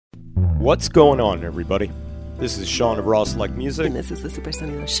What's going on, everybody? This is Sean of Raw Select Music. And this is the Super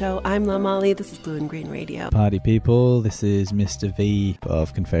Sunny Show. I'm Lamali. This is Blue and Green Radio. Party people, this is Mr. V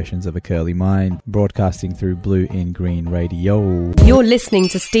of Confessions of a Curly Mind, broadcasting through Blue in Green Radio. You're listening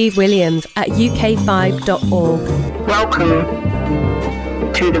to Steve Williams at uk5.org. Welcome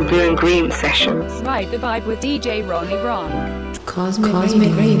to the Blue and Green sessions. Ride the vibe with DJ Ronnie Ron.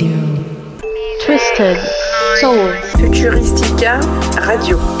 Cosmic Radio. Twisted Souls. Futuristica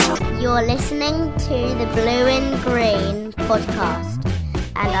Radio. You're listening to the Blue and Green podcast,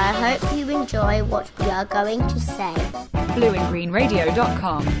 and I hope you enjoy what we are going to say.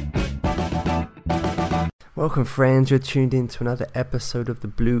 blueandgreenradio.com. Welcome, friends. You're tuned in to another episode of the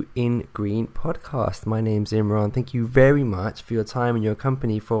Blue in Green podcast. My name's Imran. Thank you very much for your time and your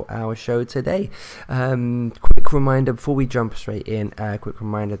company for our show today. Quick reminder before we jump straight in, quick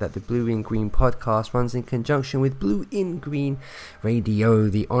reminder that the Blue in Green podcast runs in conjunction with Blue in Green Radio,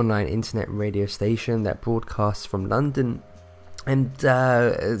 the online internet radio station that broadcasts from London and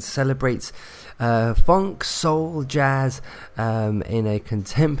celebrates funk, soul, jazz in a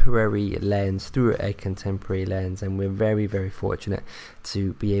contemporary lens, through a contemporary lens, and we're very, very fortunate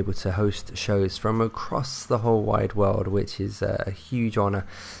to be able to host shows from across the whole wide world, which is a huge honor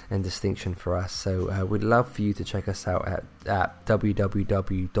and distinction for us. So we'd love for you to check us out at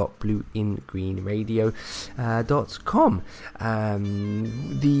www.blueingreenradio.com.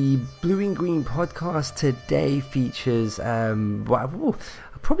 The Blue in Green podcast today features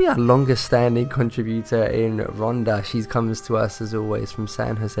probably our longest standing contributor in Rhonda. She comes to us as always from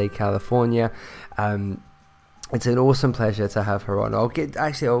San Jose, California. It's an awesome pleasure to have her on. I'll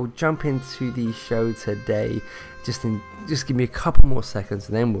jump into the show today. Just give me a couple more seconds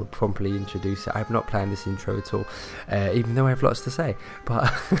and then we'll properly introduce it. I've not planned this intro at all, even though I have lots to say. But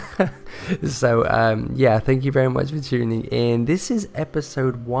so thank you very much for tuning in. This is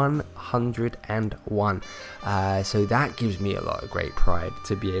episode 101. So that gives me a lot of great pride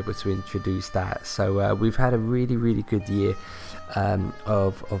to be able to introduce that. So we've had a really, really good year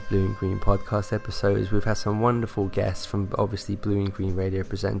of Blue and Green podcast episodes. We've had some wonderful guests from obviously Blue and Green radio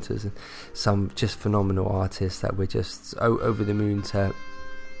presenters and some just phenomenal artists that we're just over the moon to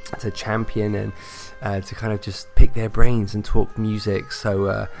champion and to kind of just pick their brains and talk music.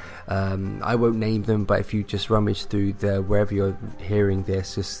 So I won't name them, but if you just rummage through wherever you're hearing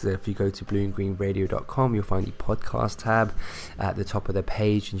this, just if you go to blueandgreenradio.com, you'll find the podcast tab at the top of the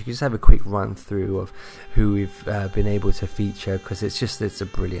page, and you can just have a quick run through of who we've been able to feature, because it's a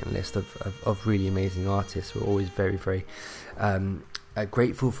brilliant list of really amazing artists. We're always very, very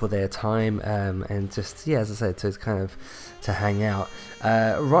grateful for their time and just, as I said, to hang out.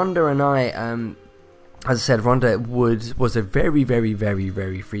 Rhonda and I, as I said, Rhonda was a very, very, very,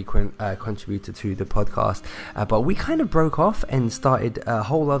 very frequent contributor to the podcast, but we kind of broke off and started a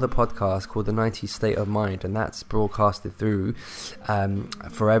whole other podcast called The 90s State of Mind, and that's broadcasted through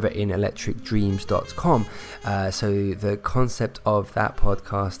foreverinelectricdreams.com. So the concept of that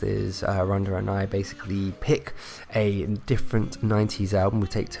podcast is Rhonda and I basically pick a different 90s album. We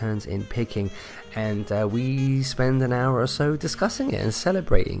take turns in picking, and we spend an hour or so discussing it and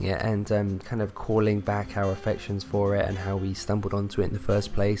celebrating it and kind of calling back our affections for it and how we stumbled onto it in the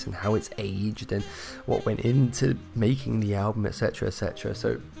first place and how it's aged and what went into making the album, etc, etc.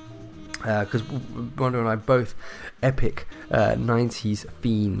 So because Rhonda and I both epic 90s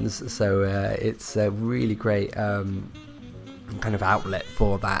fiends, so it's a really great kind of outlet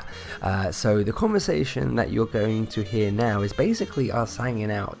for that. So the conversation that you're going to hear now is basically us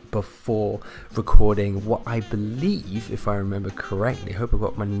hanging out before recording what I believe, if I remember correctly, hope I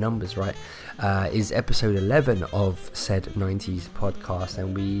got my numbers right, is episode 11 of said 90s podcast,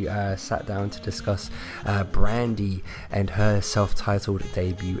 and we sat down to discuss Brandy and her self-titled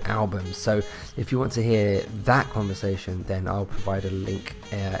debut album. So if you want to hear that conversation, then I'll provide a link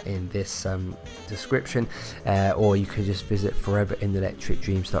in this description, or you can just visit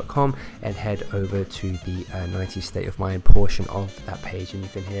foreverinelectricdreams.com and head over to the 90s State of Mind portion of that page, and you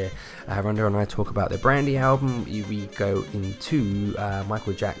can hear Rhonda and I talk about the Brandy album. We go into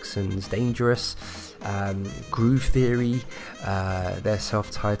Michael Jackson's Dangerous, Groove Theory, their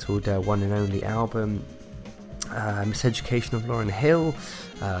self-titled one and only album, Miseducation of Lauryn Hill,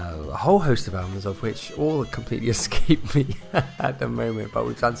 a whole host of albums of which all completely escape me at the moment, but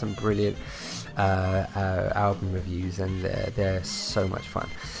we've done some brilliant album reviews, and they're so much fun.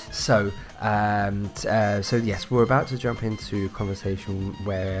 So yes, we're about to jump into a conversation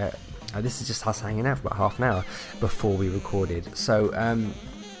where this is just us hanging out for about half an hour before we recorded. So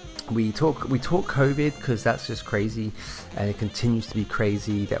we talk COVID because that's just crazy, and it continues to be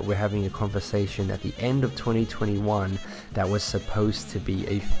crazy that we're having a conversation at the end of 2021 that was supposed to be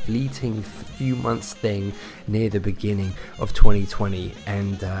a fleeting few months thing near the beginning of 2020,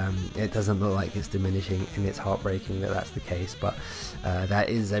 and it doesn't look like it's diminishing, and it's heartbreaking that that's the case, but that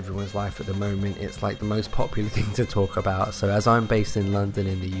is everyone's life at the moment. It's like the most popular thing to talk about. So as I'm based in London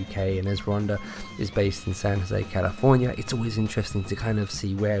in the UK, and as Rhonda is based in San Jose, California, it's always interesting to kind of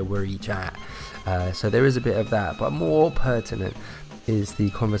see where we're each at. So there is a bit of that, but more pertinent is the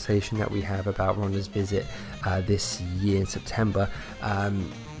conversation that we have about Rhonda's visit this year in September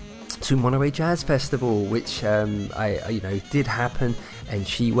to Monterey Jazz Festival, which I did happen, and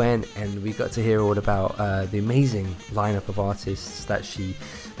she went, and we got to hear all about the amazing lineup of artists that she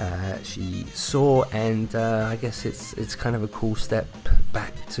saw, and I guess it's kind of a cool step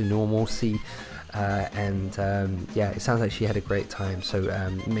back to normalcy. It sounds like she had a great time, so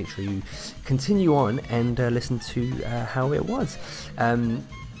make sure you continue on and listen to how it was.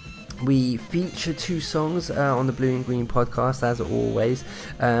 We feature 2 songs on the Blue and Green podcast, as always,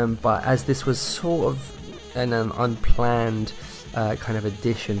 but as this was sort of an unplanned kind of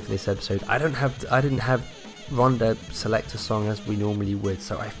addition for this episode, I didn't have Rhonda select a song as we normally would,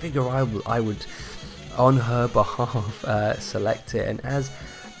 so I figure I would on her behalf select it. And as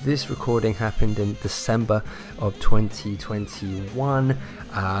this recording happened in December of 2021,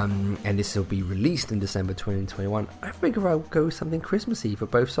 and this will be released in December 2021, I figure I'll go with something Christmassy for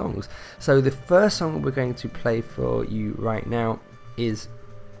both songs. So the first song we're going to play for you right now is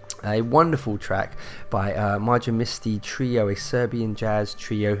a wonderful track by Marja Misti Trio, a Serbian jazz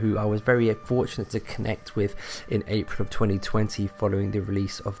trio who I was very fortunate to connect with in April of 2020 following the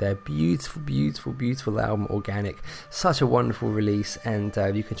release of their beautiful album Organic. Such a wonderful release, and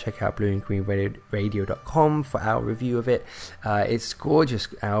you can check out blueandgreenradio.com for our review of it. It's a gorgeous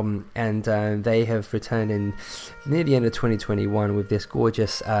album, and they have returned in near the end of 2021 with this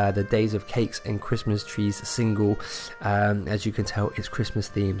gorgeous The Days of Cakes and Christmas Trees single. As you can tell, it's Christmas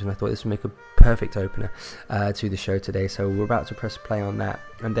themed, and I thought this would make a perfect opener to the show today, so we're about to press play on that.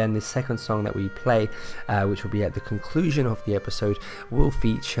 And then the second song that we play, which will be at the conclusion of the episode, will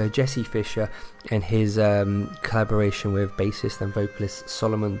feature Jesse Fisher and his collaboration with bassist and vocalist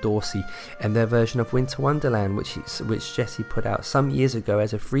Solomon Dorsey, and their version of Winter Wonderland, which Jesse put out some years ago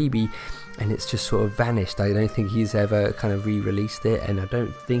as a freebie, and it's just sort of vanished. I don't think he's ever kind of re-released it, and I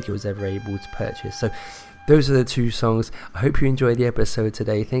don't think it was ever able to purchase. So those are the 2 songs. I hope you enjoyed the episode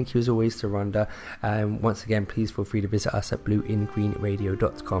today. Thank you as always to Rhonda. Once again, please feel free to visit us at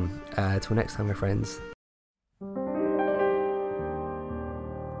blueandgreenradio.com. Till next time, my friends.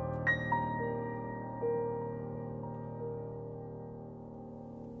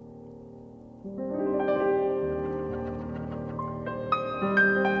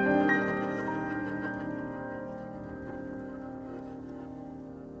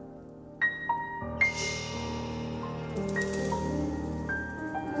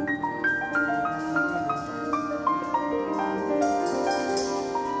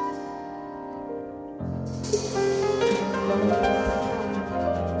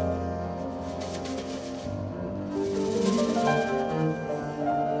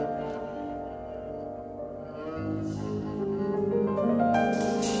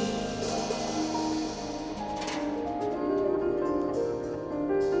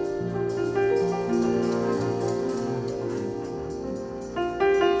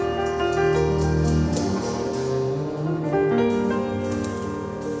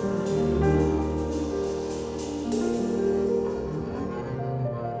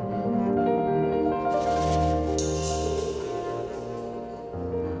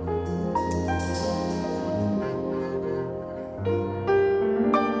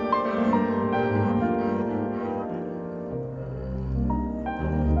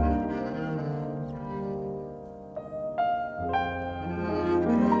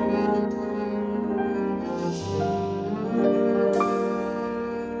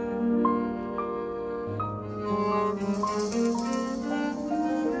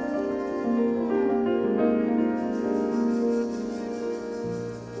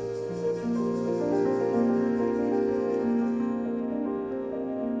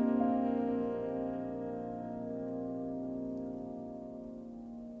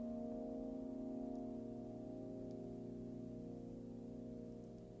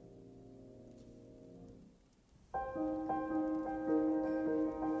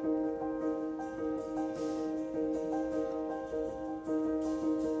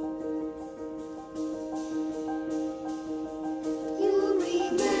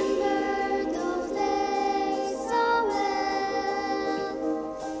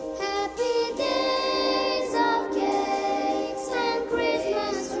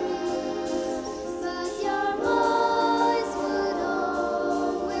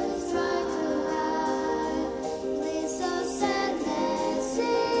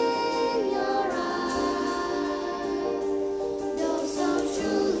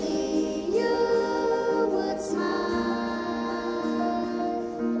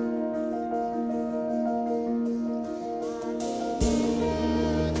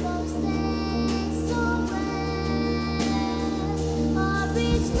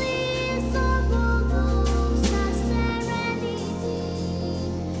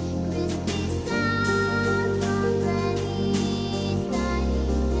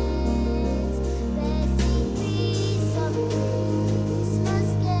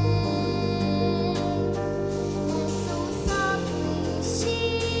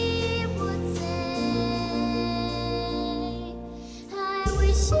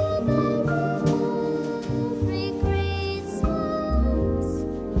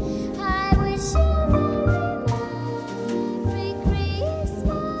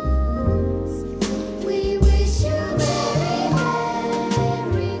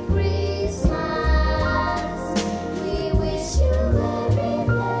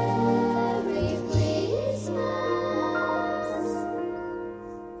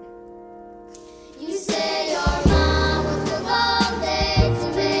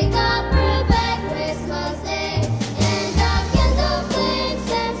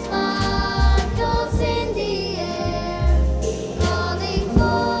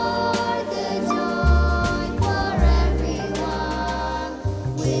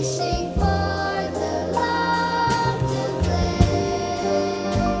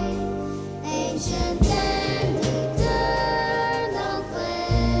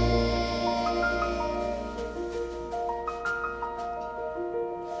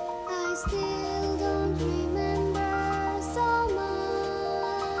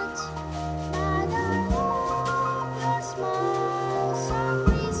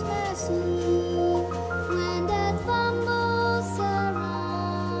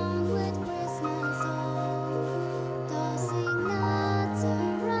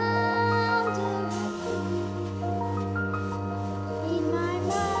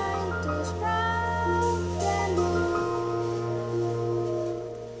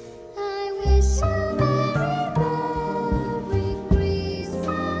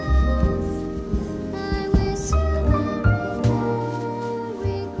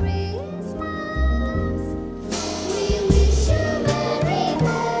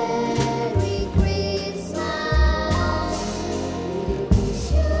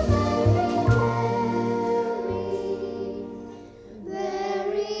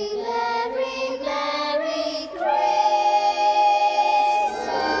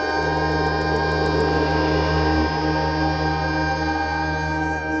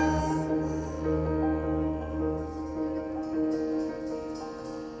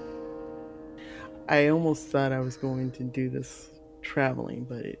 I almost thought I was going to do this traveling,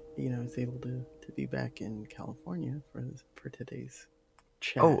 but I was able to be back in California for today's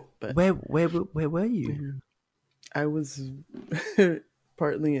chat. Oh, but where were you? I was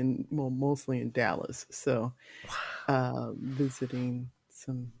mostly in Dallas, so visiting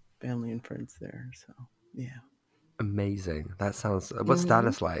some family and friends there. So yeah, amazing. That sounds. What's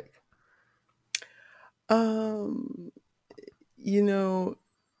Dallas like?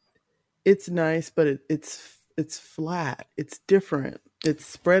 It's nice, but it's flat. It's different. It's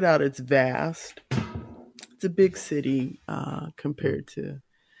spread out. It's vast. It's a big city compared to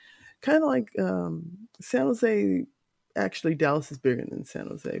kind of like San Jose. Actually, Dallas is bigger than San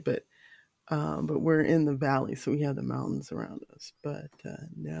Jose, but we're in the valley, so we have the mountains around us. But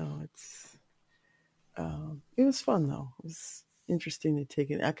no, it was fun though. It was interesting to take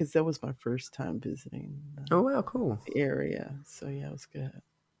it because that was my first time visiting. Oh wow, cool. The area. So yeah, it was good.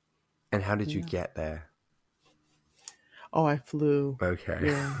 And how did you get there? Oh, I flew.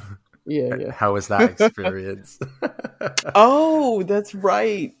 Okay. Yeah. How was that experience? Oh, that's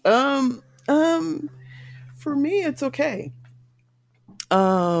right. For me, it's okay.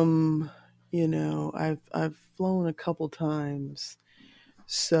 I've flown a couple times,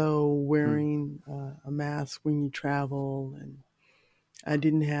 so wearing a mask when you travel, and I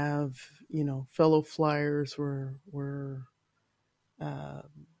didn't have, fellow flyers were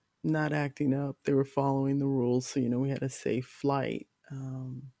not acting up. They were following the rules, so we had a safe flight.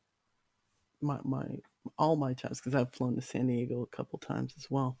 All my times, because I've flown to San Diego a couple times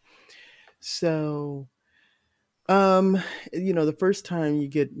as well. So, the first time you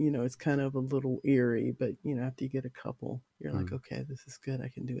get, it's kind of a little eerie, but after you get a couple, you're like, okay, this is good. I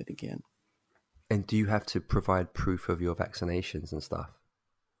can do it again. And do you have to provide proof of your vaccinations and stuff?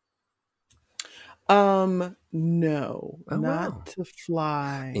 No, not to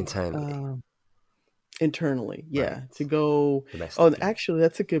fly internally. Yeah. Right. To go. Actually,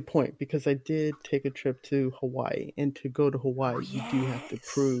 that's a good point, because I did take a trip to Hawaii, and to go to Hawaii, you do have to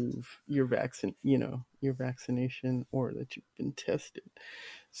prove your your vaccination, or that you've been tested.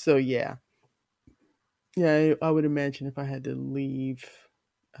 So yeah, I would imagine if I had to leave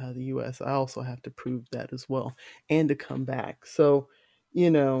the U.S., I also have to prove that as well, and to come back. So,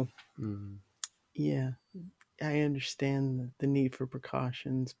 yeah, I understand the need for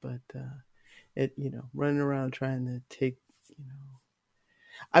precautions, but running around trying to take,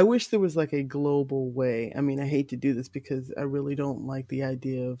 I wish there was like a global way. I mean, I hate to do this because I really don't like the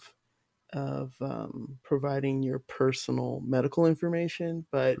idea of providing your personal medical information,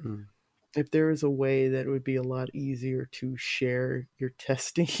 but if there is a way that it would be a lot easier to share your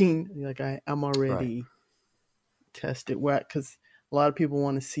testing, like I'm already tested, because a lot of people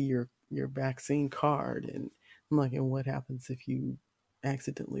want to see your vaccine card, and I'm like, and what happens if you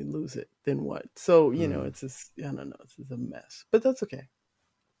accidentally lose it? Then what? So it's just, I don't know, it's just a mess, but that's okay.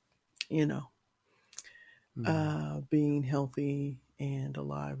 Being healthy and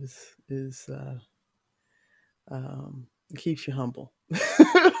alive is keeps you humble.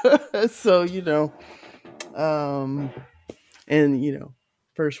 So and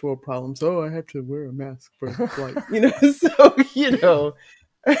first world problems. Oh, I have to wear a mask for a flight.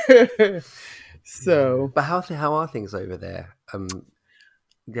 So but how are things over there?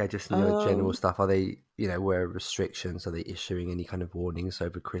 Just general stuff. Are they where restrictions? Are they issuing any kind of warnings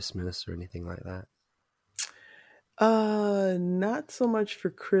over Christmas or anything like that? Not so much for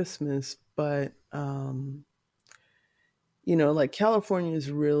Christmas, but like California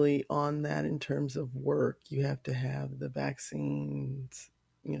is really on that in terms of work. You have to have the vaccines.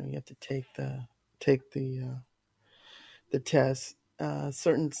 You have to take the test.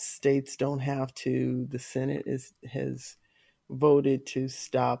 Certain states don't have to. The Senate has voted to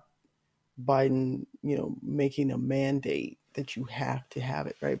stop Biden, making a mandate that you have to have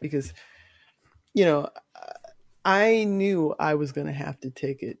it, right? Because, I knew I was going to have to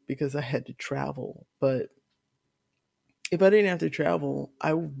take it because I had to travel. But if I didn't have to travel,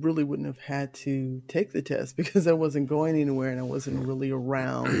 I really wouldn't have had to take the test, because I wasn't going anywhere and I wasn't really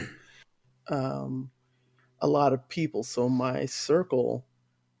around a lot of people. So my circle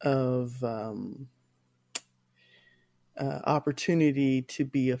of opportunity to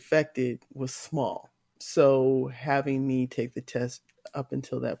be affected was small. So having me take the test up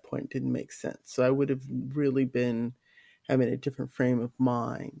until that point didn't make sense. So I would have really been having a different frame of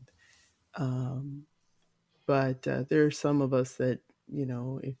mind. But there are some of us that,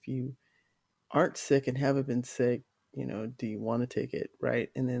 if you aren't sick and haven't been sick, do you want to take it,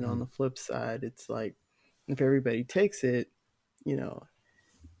 right? And then on the flip side, it's like, if everybody takes it,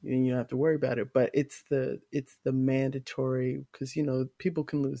 and you don't have to worry about it. But it's the mandatory, because people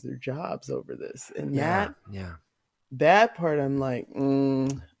can lose their jobs over this, and that part I'm like,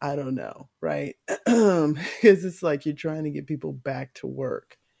 I don't know, right? Because it's like you're trying to get people back to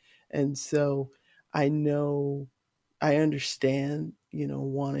work, and so I understand,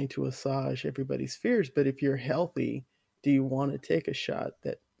 wanting to assuage everybody's fears, but if you're healthy, do you want to take a shot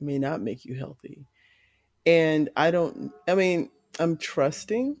that may not make you healthy? And I'm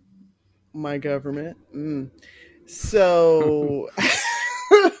trusting my government. So,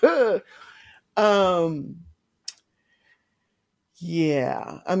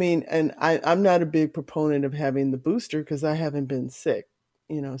 yeah, and I'm not a big proponent of having the booster because I haven't been sick,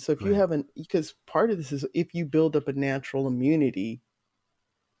 so if you haven't, because part of this is if you build up a natural immunity,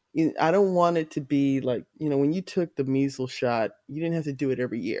 I don't want it to be like, when you took the measles shot, you didn't have to do it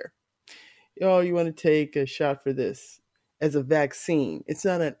every year. Oh, you want to take a shot for this as a vaccine. It's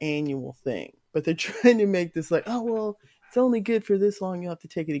not an annual thing, but they're trying to make this like, oh, well, it's only good for this long. You'll have to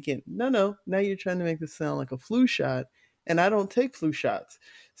take it again. No. Now you're trying to make this sound like a flu shot, and I don't take flu shots.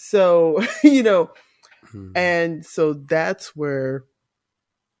 So, and so that's where,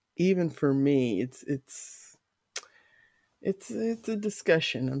 even for me, it's a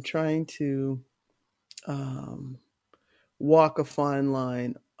discussion. I'm trying to walk a fine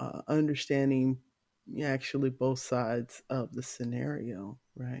line, understanding actually both sides of the scenario,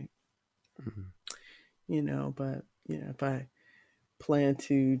 right? But if I plan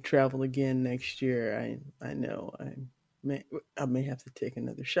to travel again next year, I know I may have to take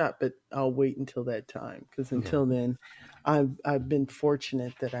another shot, but I'll wait until that time, because until then, I've been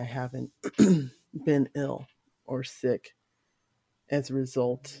fortunate that I haven't been ill or sick as a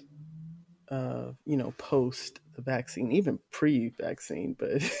result of post the vaccine, even pre-vaccine,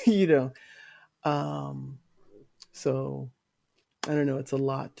 but so I don't know, it's a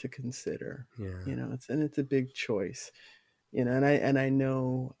lot to consider. It's a big choice, and I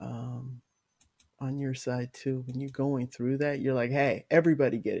know on your side too, when you're going through that, you're like, hey,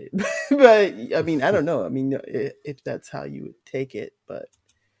 everybody get it. But I don't know, if that's how you would take it, but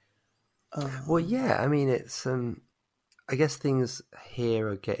it's I guess things here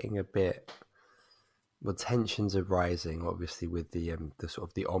are getting a bit, tensions are rising, obviously, with the sort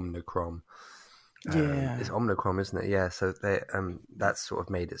of the Omicron. It's Omicron, isn't it? Yeah. So that's sort of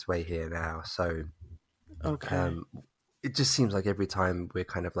made its way here now. So, okay. It just seems like every time we're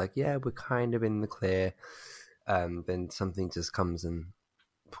kind of like, we're kind of in the clear, then something just comes and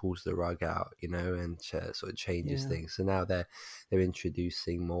pulls the rug out, and sort of changes things. So now they're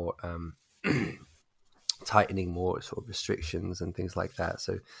introducing more, tightening more sort of restrictions and things like that.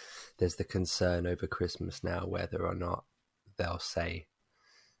 So there's the concern over Christmas now whether or not they'll say,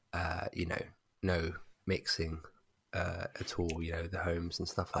 no mixing at all, the homes and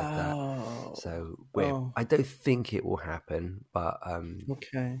stuff like that. So I don't think it will happen, but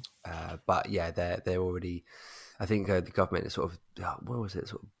okay. But they're already. I think the government is sort of, what was it,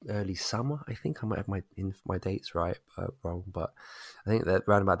 sort of early summer? I think I might have my dates wrong, but I think that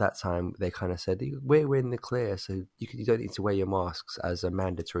around about that time they kind of said we're in the clear, so you don't need to wear your masks as a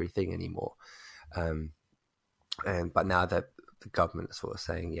mandatory thing anymore. But now that the government is sort of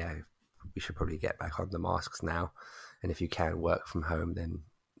saying, we should probably get back on the masks now, and if you can work from home, then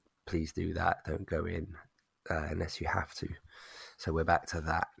please do that. Don't go in unless you have to. So we're back to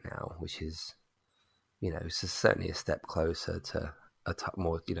that now, which is, it's certainly a step closer to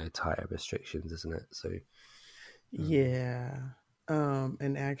more, tighter restrictions, isn't it? So, yeah.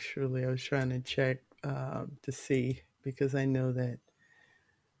 And actually, I was trying to check to see, because I know that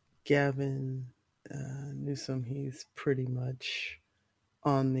Gavin Newsom, he's pretty much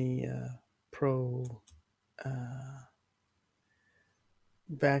on the pro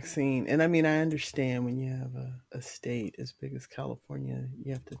vaccine. And I understand when you have a state as big as California,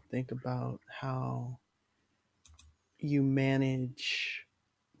 you have to think about how you manage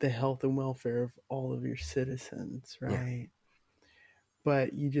the health and welfare of all of your citizens, right?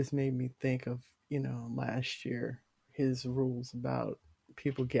 But you just made me think of, last year, his rules about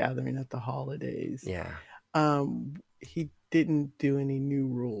people gathering at the holidays. He didn't do any new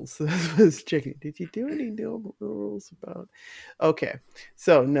rules. So I was checking. Did you do any new rules about? Okay.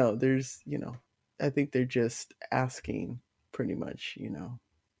 So no, there's, I think they're just asking pretty much,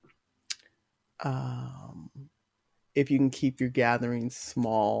 if you can keep your gatherings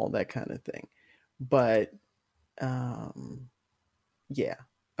small, that kind of thing. But,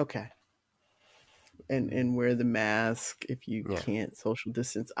 okay. And wear the mask if you can't social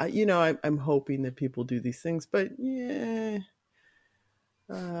distance. I'm hoping that people do these things, but when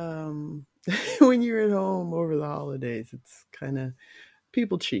you're at home over the holidays, it's kind of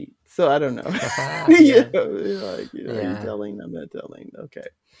people cheat, so I don't know. Yeah. Are you telling? I'm not telling. Okay,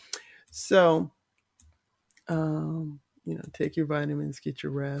 so take your vitamins, get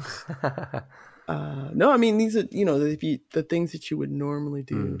your rest. No, I mean, these are the things that you would normally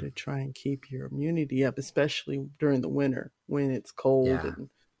do to try and keep your immunity up, especially during the winter when it's cold and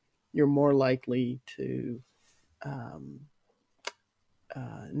you're more likely to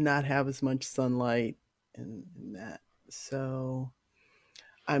not have as much sunlight and that. So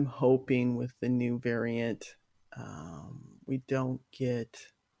I'm hoping with the new variant, we don't get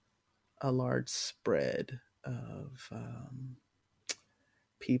a large spread of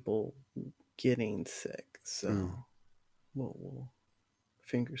people getting sick. So we'll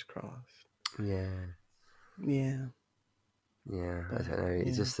fingers crossed. Yeah. I don't know.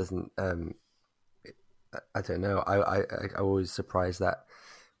 It just doesn't. I don't know. I always surprised that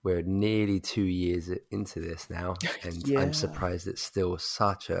we're nearly 2 years into this now, and I'm surprised it's still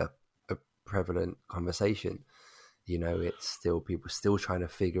such a prevalent conversation. It's still people still trying to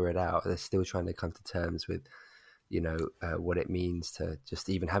figure it out. They're still trying to come to terms with, what it means to just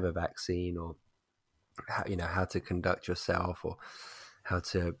even have a vaccine, or how to conduct yourself, or how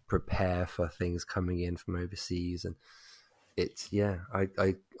to prepare for things coming in from overseas. And it's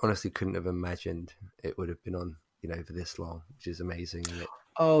I honestly couldn't have imagined it would have been on for this long, which is amazing, isn't it?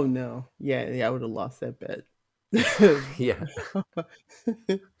 Oh no, I would have lost that bet.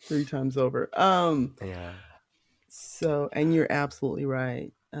 3 times over. So, and you're absolutely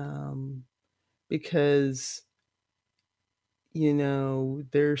right, because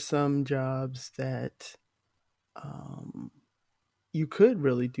there's some jobs that you could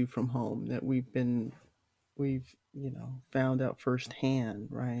really do from home that we've found out firsthand,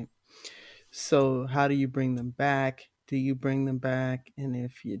 right? So how do you bring them back? Do you bring them back? And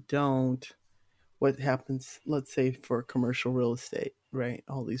if you don't, what happens, let's say for commercial real estate, right?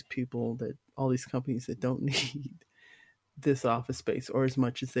 All these companies that don't need this office space or as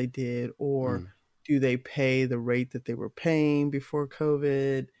much as they did, or do they pay the rate that they were paying before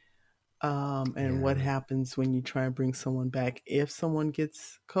COVID? And what happens when you try and bring someone back if someone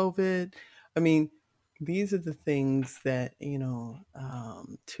gets COVID? I mean, these are the things that,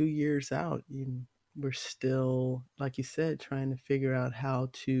 2 years out, we're still, like you said, trying to figure out how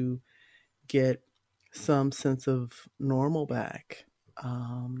to get some sense of normal back.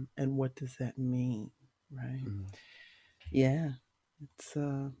 And what does that mean, right? It's,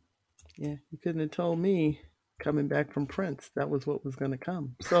 you couldn't have told me coming back from Prince that was what was going to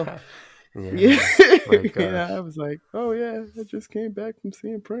come. So, I was like, oh yeah, I just came back from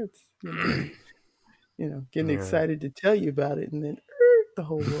seeing Prince. Getting excited to tell you about it, and then the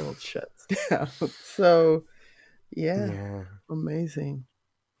whole world shuts down. So, amazing.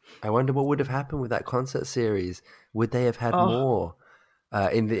 I wonder what would have happened with that concert series. Would they have had more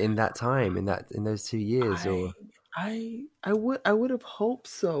in that time, in those 2 years? I would have hoped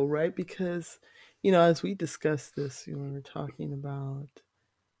so, right? Because as we discussed this, we were talking about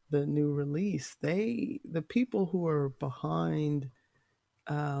the new release. The people who are behind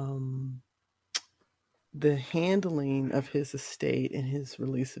the handling of his estate and his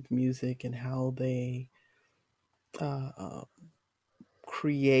release of music, and how they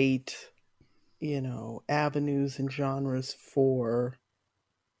create avenues and genres for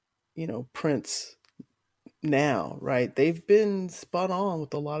Prince now, right? They've been spot on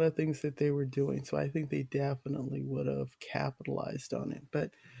with a lot of things that they were doing, so I think they definitely would have capitalized on it.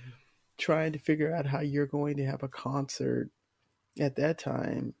 But trying to figure out how you're going to have a concert at that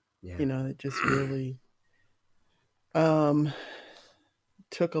time, it just really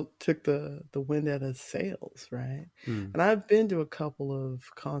took the wind out of sails, right? And I've been to a couple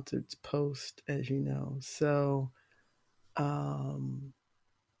of concerts post, as you know, so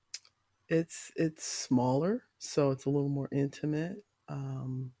it's smaller, so it's a little more intimate,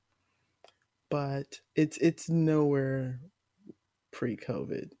 but it's nowhere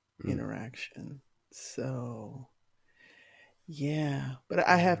pre-COVID interaction. So but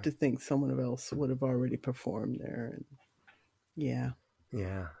I have to think someone else would have already performed there, and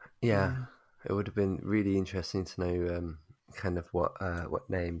it would have been really interesting to know kind of what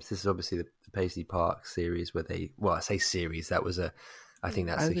names. This is obviously the Paisley Park series where I say series, that was I think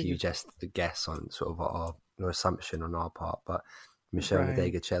that's a huge guess on sort of our assumption on our part, but Michelle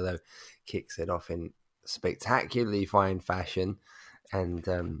Ndegeocello kicks it off in spectacularly fine fashion,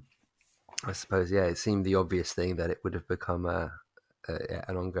 and I suppose it seemed the obvious thing that it would have become an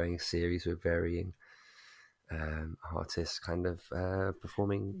ongoing series with varying artists kind of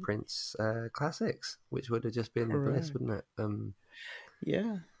performing Prince classics, which would have just been bliss, wouldn't it?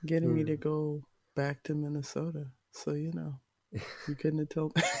 Getting me to go back to Minnesota, so You couldn't have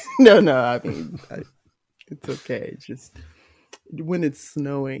told me. No. I mean, it's okay. It's just when it's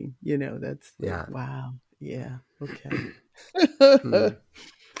snowing, that's wow. Yeah. Okay.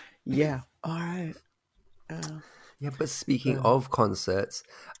 Yeah. All right. Yeah, but speaking of concerts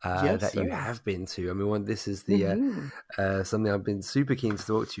that you sir. have been to, I mean, this is the something I've been super keen to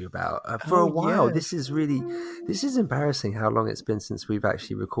talk to you about for a while. Yes. This is embarrassing how long it's been since we've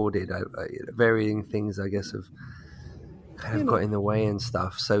actually recorded. Varying things, I guess, have kind of got in the way and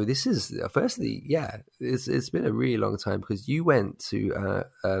stuff. So this is, firstly, it's been a really long time because you went to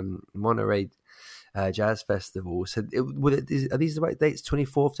Monterey Jazz Festival. So are these the right dates?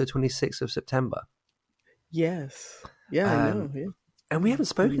 24th to 26th of September? Yes. Yeah, I know. Yeah. And we haven't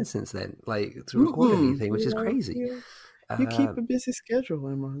spoken since then, like to record anything, which is crazy. Yeah. You keep a busy schedule,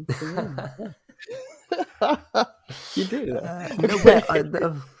 Imran. So you do.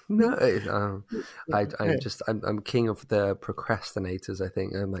 I'm king of the procrastinators. I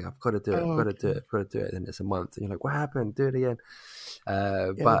think I'm like, I've got to do it. I've got to do it. And it's a month, and you're like, what happened? Do it again.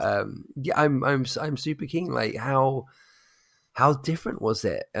 I'm super keen. Like how different was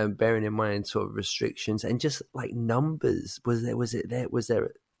it? Bearing in mind sort of restrictions and just like numbers, was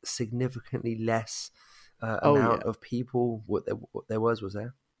there significantly less amount of people? What there was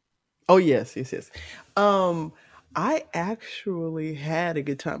there? Oh yes. I actually had a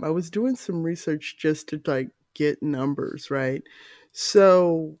good time. I was doing some research just to like get numbers, right?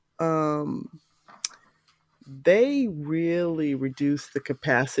 So they really reduced the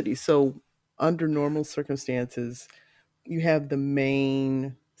capacity. So under normal circumstances, you have the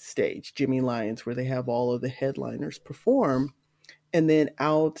main stage, Jimmy Lyons, where they have all of the headliners perform. And then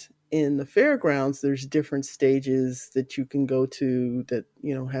out in the fairgrounds, there's different stages that you can go to that,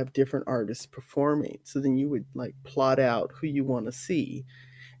 have different artists performing. So then you would like plot out who you want to see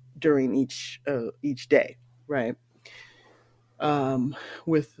during each day, right?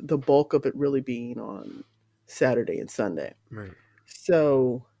 With the bulk of it really being on Saturday and Sunday. Right.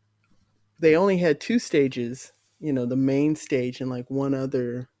 So they only had two stages, the main stage and like one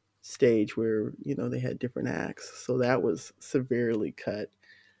other stage where, they had different acts. So that was severely cut.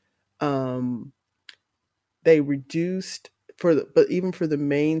 They reduced but even for the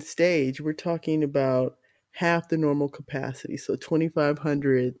main stage, we're talking about half the normal capacity. So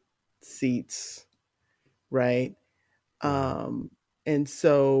 2,500 seats, right? And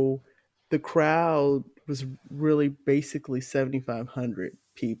so the crowd was really basically 7,500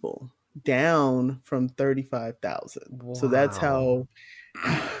 people, down from 35,000. Wow. So that's how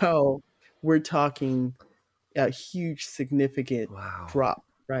we're talking a huge, significant drop,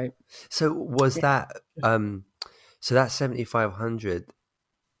 right? So was that so that 7,500,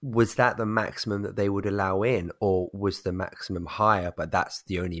 was that the maximum that they would allow in, or was the maximum higher, but that's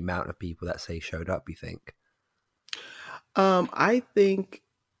the only amount of people that say showed up, you think? I think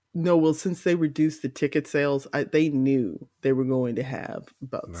no. Well, since they reduced the ticket sales, they knew they were going to have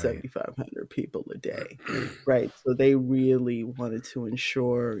about 7,500 people a day, right? So they really wanted to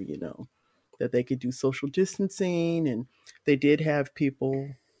ensure, that they could do social distancing, and they did have people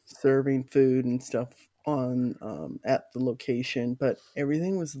serving food and stuff on at the location, but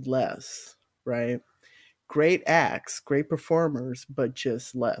everything was less, right? Great acts, great performers, but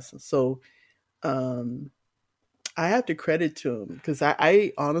just less. So I have to credit to them because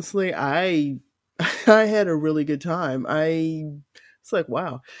I honestly I had a really good time. It's like,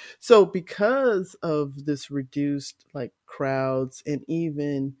 wow. So because of this reduced like crowds and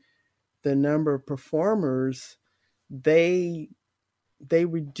even the number of performers, they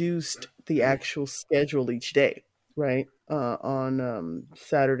reduced the actual schedule each day, right? On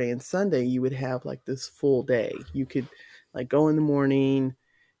Saturday and Sunday, you would have like this full day. You could like go in the morning,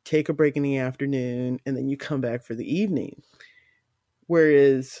 take a break in the afternoon, and then you come back for the evening.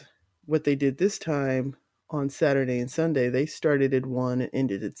 Whereas what they did this time on Saturday and Sunday, they started at 1 and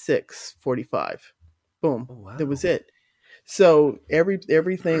ended at 6:45. Boom. Oh, wow. That was it. So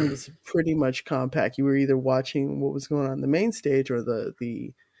everything was pretty much compact. You were either watching what was going on the main stage or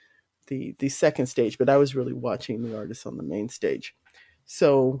the second stage, but I was really watching the artists on the main stage.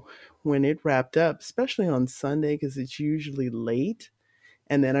 So when it wrapped up, especially on Sunday, because it's usually late,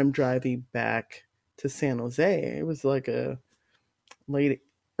 and then I'm driving back to San Jose, it was like a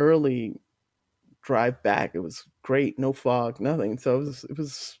early drive back. It was great, no fog, nothing. So I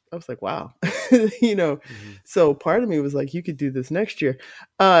was like, wow, Mm-hmm. So part of me was like, you could do this next year,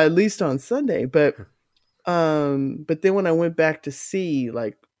 at least on Sunday. But then when I went back to see,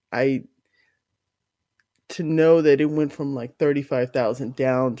 like, to know that it went from like 35,000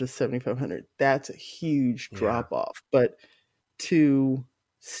 down to 7,500, that's a huge drop off. But to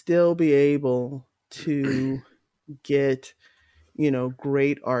still be able to get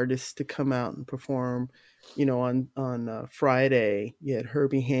great artists to come out and perform. On Friday, you had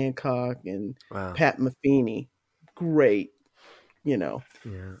Herbie Hancock and Pat Metheny. Great,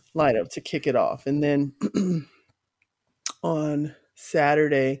 lineup to kick it off. And then on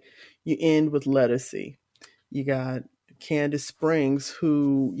Saturday, you end with Lettucey. You got Candace Springs,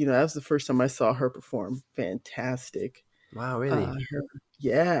 who, that was the first time I saw her perform. Fantastic. Wow, really?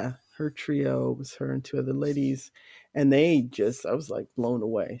 Her trio was her and two other ladies. And I was like blown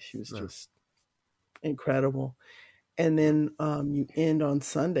away. She was just incredible. And then you end on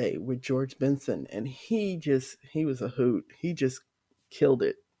Sunday with George Benson, and he was a hoot. He just killed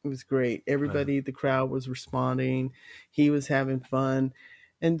it. It was great. Everybody, the crowd was responding. He was having fun.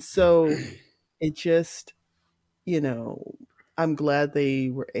 And so it just, I'm glad they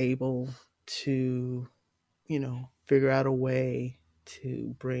were able to, figure out a way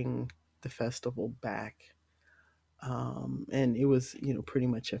to bring the festival back. And it was, pretty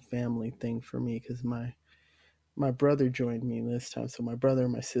much a family thing for me, because my brother joined me this time. So my brother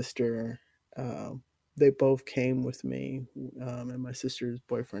and my sister, they both came with me, and my sister's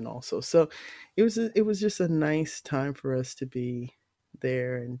boyfriend also. So it was just a nice time for us to be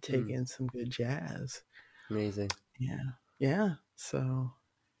there and take in some good jazz. Amazing. Yeah. So,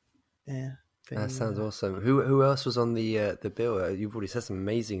 yeah. That sounds awesome. Who else was on the bill? You've already said some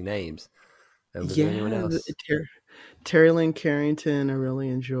amazing names. Was there anyone else? Terry Lynn Carrington, I really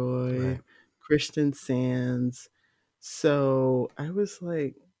enjoy. Right. Kristen Sands. So I was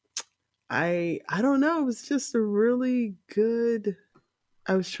like, I don't know. It was just a really good.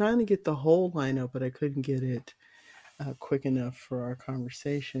 I was trying to get the whole lineup, but I couldn't get it quick enough for our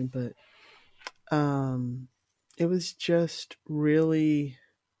conversation. But it was just really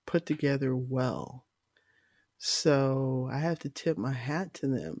put together well. So I have to tip my hat to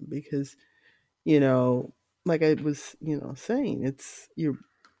them, because, like I was, saying, it's you're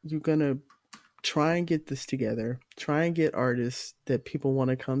gonna try and get this together, try and get artists that people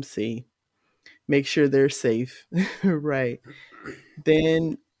want to come see, make sure they're safe, right?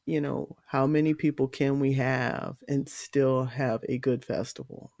 Then, how many people can we have and still have a good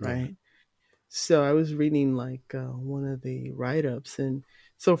festival, right? So I was reading one of the write-ups, and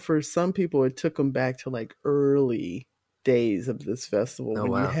so for some people it took them back to like early days of this festival. Oh,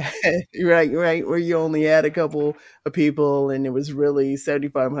 wow. You had, right, where you only had a couple of people, and it was really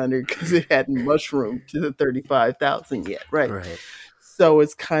 7,500 because it hadn't mushroomed to the 35,000 yet, right? So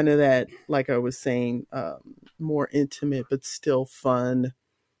it's kind of that, like I was saying, more intimate but still fun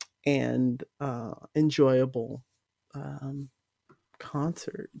and enjoyable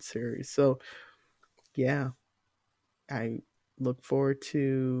concert series. So yeah, I look forward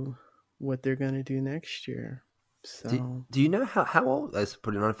to what they're going to do next year. So do you know how old, that's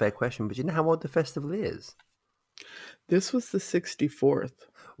probably an unfair question, but do you know how old the festival is? This was the 64th.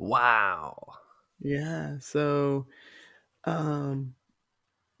 Wow. Yeah. So, I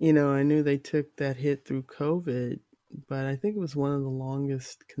knew they took that hit through COVID, but I think it was one of the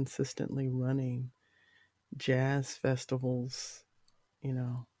longest consistently running jazz festivals,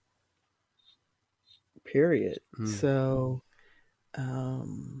 period. So,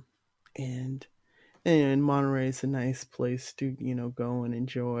 and Monterey is a nice place to, go and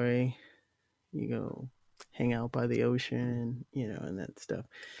enjoy, hang out by the ocean, and that stuff.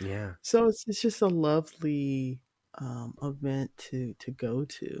 Yeah. So it's just a lovely event to go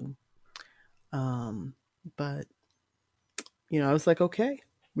to. But, I was like, okay,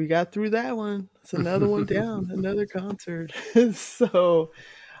 we got through that one. It's another one down, another concert. So,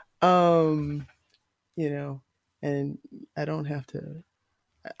 and I don't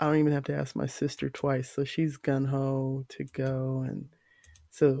even have to ask my sister twice. So she's gung-ho to go. And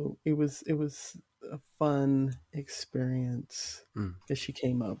so it was a fun experience that she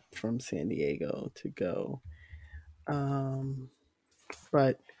came up from San Diego to go.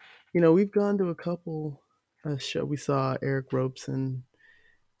 But, we've gone to a couple shows. We saw Eric Robeson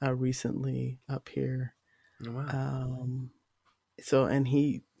recently up here. Oh, wow. So, and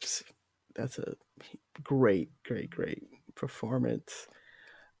that's a great performance.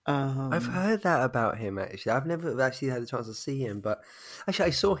 I've heard that about him, actually. I've never actually had a chance to see him, but actually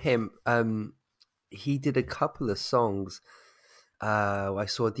I saw him. He did a couple of songs. I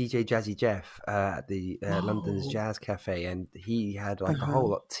saw DJ Jazzy Jeff at the London's Jazz Cafe, and he had a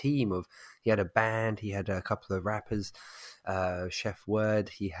whole team of. He had a band. He had a couple of rappers, Chef Word.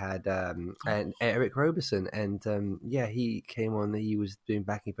 He had and Eric Robeson, and he came on. He was doing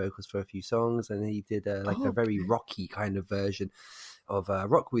backing vocals for a few songs, and he did a very rocky kind of version of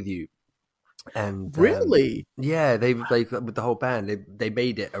Rock With You. And really, yeah, they with the whole band, they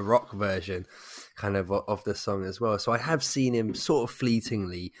made it a rock version, kind of the song as well. So I have seen him sort of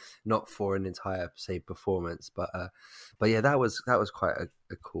fleetingly, not for an entire performance, but yeah, that was quite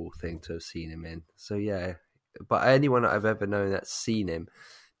a cool thing to have seen him in. So yeah, but anyone that I've ever known that's seen him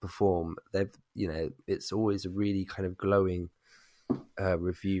perform, it's always a really kind of glowing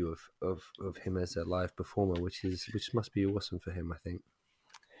review of him as a live performer, which must be awesome for him, I think.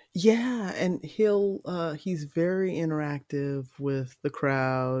 Yeah, and he's very interactive with the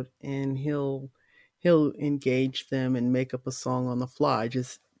crowd, and he'll engage them and make up a song on the fly,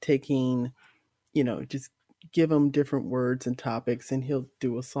 just taking, just give them different words and topics, and he'll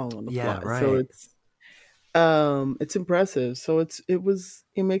do a song on the fly. Right. So it's impressive. So it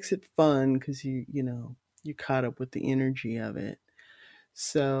makes it fun because you caught up with the energy of it.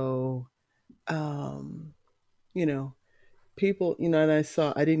 So, people, and I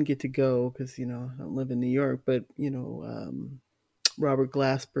didn't get to go because, I don't live in New York, but, Robert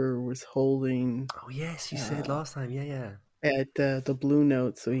Glasper was holding. Oh, yes, you said last time. Yeah. At the Blue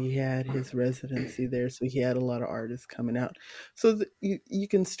Note. So he had his residency there. So he had a lot of artists coming out. So you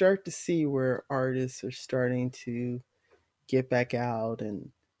can start to see where artists are starting to get back out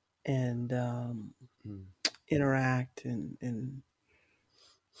and interact and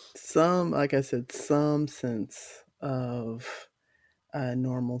some, like I said, some sense of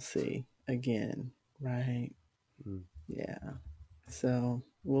normalcy again, right? Yeah. So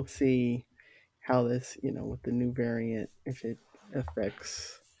we'll see how this, with the new variant, if it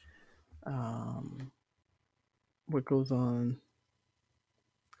affects what goes on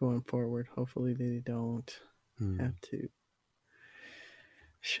going forward. Hopefully they don't have to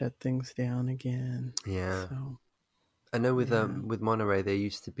shut things down again. Yeah. So, I know with Monterey, there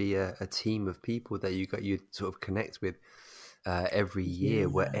used to be a team of people that you sort of connect with every year. Yeah.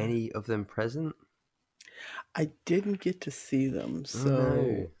 Were any of them present? I didn't get to see them,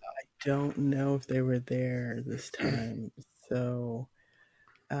 so I don't know if they were there this time. So,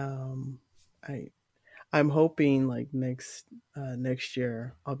 I'm hoping like next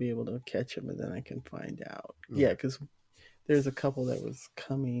year I'll be able to catch them, and then I can find out. Yeah, because there's a couple that was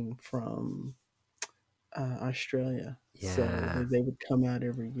coming from Australia, so they would come out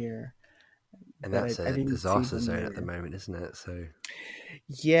every year. And that's a disaster zone at the moment, isn't it? So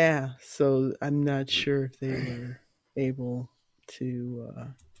yeah, so I'm not sure if they were able to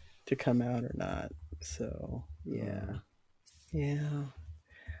come out or not. So yeah,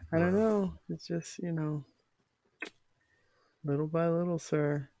 I don't know. It's just little by little,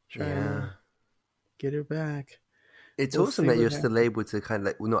 sir, trying to get it back. It's awesome that you're still able to kind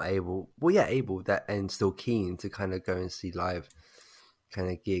of able that and still keen to kind of go and see live kind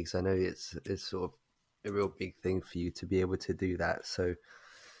of gigs. I know it's sort of a real big thing for you to be able to do that. So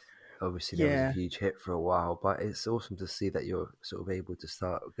obviously that was a huge hit for a while, but it's awesome to see that you're sort of able to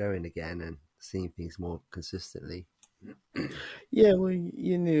start going again and seeing things more consistently. Yeah, well,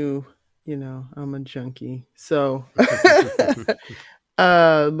 I'm a junkie, so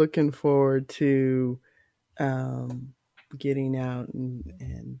looking forward to getting out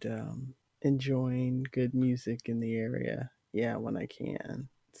and enjoying good music in the area. Yeah, when I can.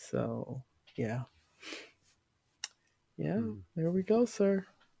 So yeah. There we go, sir.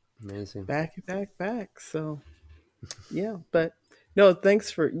 Amazing. Back. So yeah, but no,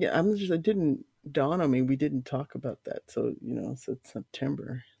 thanks for it didn't dawn on me. We didn't talk about that. So so it's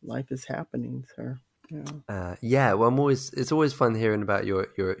September. Life is happening, sir. Yeah. Well, it's always fun hearing about your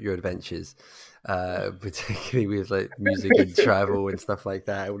adventures, particularly with like music and travel and stuff like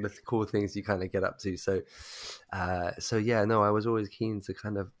that. All the cool things you kind of get up to. So yeah, no, I was always keen to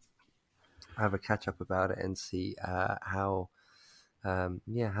kind of have a catch up about it and see how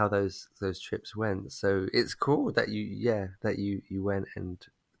those trips went. So it's cool that you went and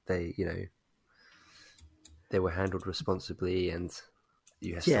they they were handled responsibly, and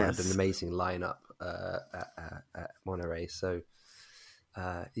you still had an amazing lineup at Monterey. So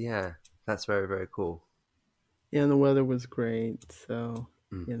that's very, very cool. Yeah, and the weather was great. So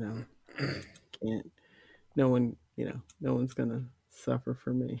no one's gonna suffer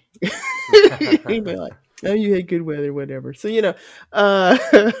for me. You'd be like, oh, you had good weather, whatever. So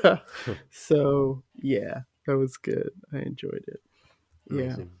so yeah, that was good. I enjoyed it.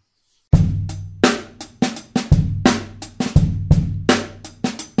 Amazing.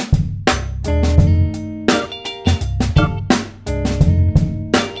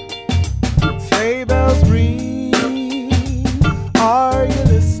 Sleigh bells ring, are you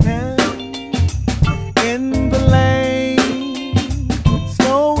listening? In the lane,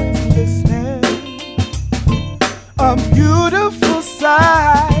 snow is glistening. A beautiful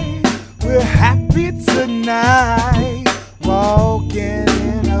sight, we're night, walking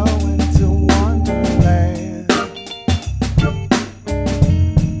in a winter wonderland.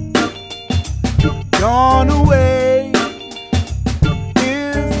 Gone away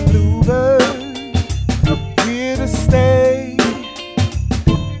is bluebird, here to stay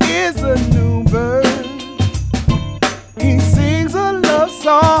is a new bird. He sings a love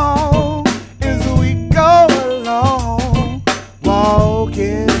song as we go along,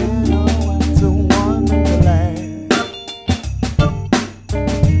 walking in a winter wonderland.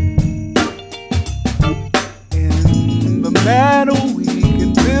 In the meadow we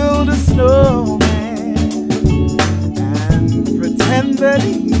can build a snowman and pretend that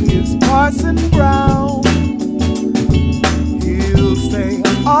he is Parson Brown. He'll say,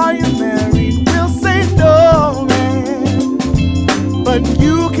 "Are you married?" We'll say, "No, man," but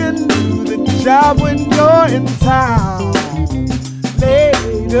you can do the job when you're in town.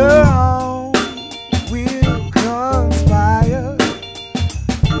 Later on, we'll conspire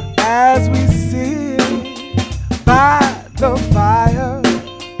as we sit by the fire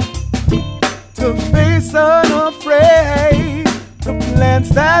to face unafraid the plans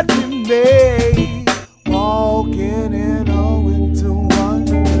that we made, walking in